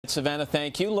Savannah,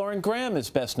 thank you. Lauren Graham is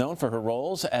best known for her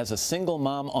roles as a single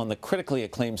mom on the critically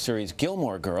acclaimed series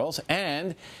Gilmore Girls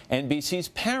and NBC's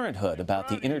Parenthood, about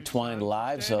the intertwined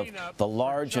lives of the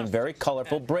large and very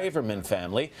colorful Braverman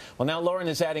family. Well, now Lauren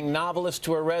is adding novelist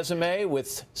to her resume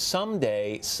with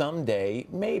Someday,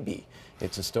 Maybe.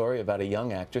 It's a story about a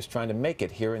young actress trying to make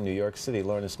it here in New York City.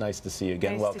 Lauren, it's nice to see you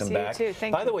again. Nice Welcome to see back. You too.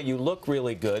 Thank By you. the way, you look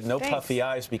really good. No Thanks. puffy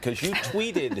eyes, because you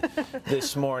tweeted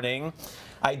this morning,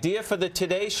 idea for the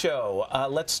Today Show.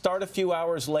 Let's start a few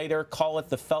hours later. Call it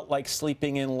the Felt Like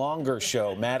Sleeping In Longer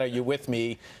show. Matt, are you with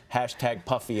me? Hashtag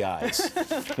puffy eyes.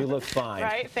 You look fine.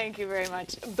 Right? Thank you very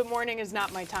much. The morning is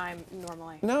not my time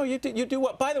normally. No, you do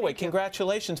what? By the way, Thank you.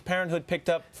 congratulations. Parenthood picked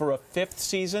up for a 5th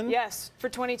season. Yes, for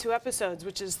 22 episodes,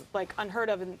 which is like unheard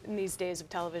of in these days of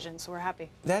television, so we're happy.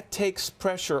 That takes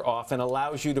pressure off and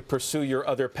allows you to pursue your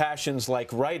other passions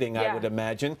like writing, I would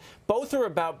imagine. Both are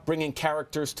about bringing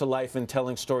characters to life and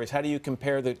telling stories. How do you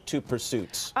compare the two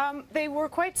pursuits? They were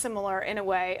quite similar in a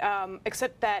way,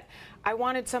 except that I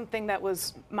wanted something that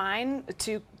was mine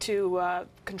to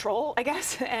control, I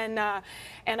guess,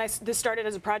 this started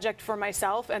as a project for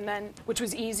myself, and then which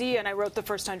was easy, and I wrote the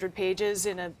first 100 pages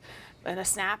in a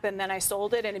snap, and then I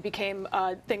sold it, and it became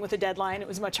a thing with a deadline. It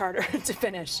was much harder to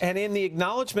finish. And in the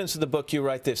acknowledgments of the book, you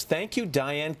write this: "Thank you,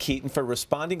 Diane Keaton, for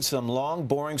responding to some long,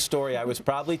 boring story I was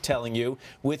probably telling you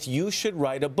with 'You should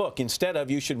write a book' instead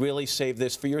of 'You should really save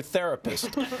this for your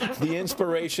therapist.' The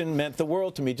inspiration meant the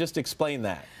world to me." Just explain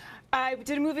that. I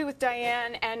did a movie with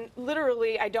Diane, and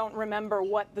literally I don't remember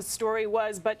what the story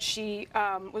was, but she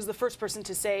was the first person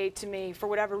to say to me, for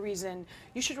whatever reason,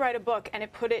 "You should write a book," and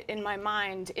it put it in my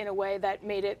mind in a way that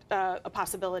made it a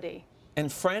possibility. And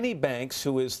Franny Banks,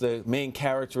 who is the main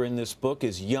character in this book,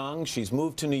 is young. She's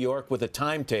moved to New York with a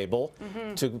timetable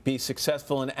to be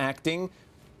successful in acting.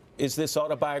 Is this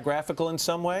autobiographical in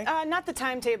some way? Not the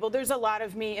timetable. There's a lot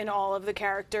of me in all of the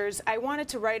characters. I wanted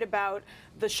to write about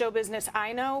the show business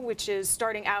I know, which is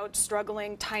starting out,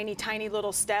 struggling, tiny, tiny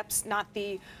little steps, not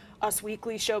the Us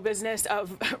Weekly show business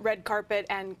of red carpet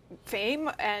and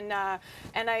fame. And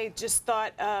I just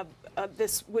thought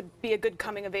this would be a good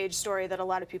coming-of-age story that a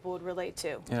lot of people would relate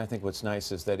to. And I think what's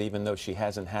nice is that even though she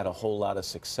hasn't had a whole lot of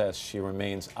success, she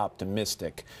remains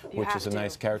optimistic, which is a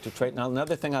nice character trait. Now,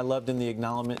 another thing I loved in the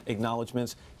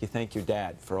acknowledgments, you thank your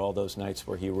dad for all those nights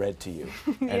where he read to you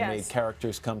and made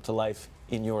characters come to life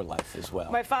in your life as well.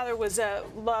 My father was a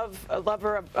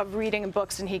lover of reading and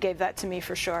books, and he gave that to me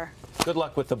for sure. Good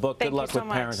luck with the book. Thank Good luck you so with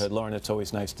much. Parenthood. Lauren, it's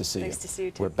always nice to see you. Nice to see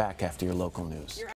you, too. We're back after your local news.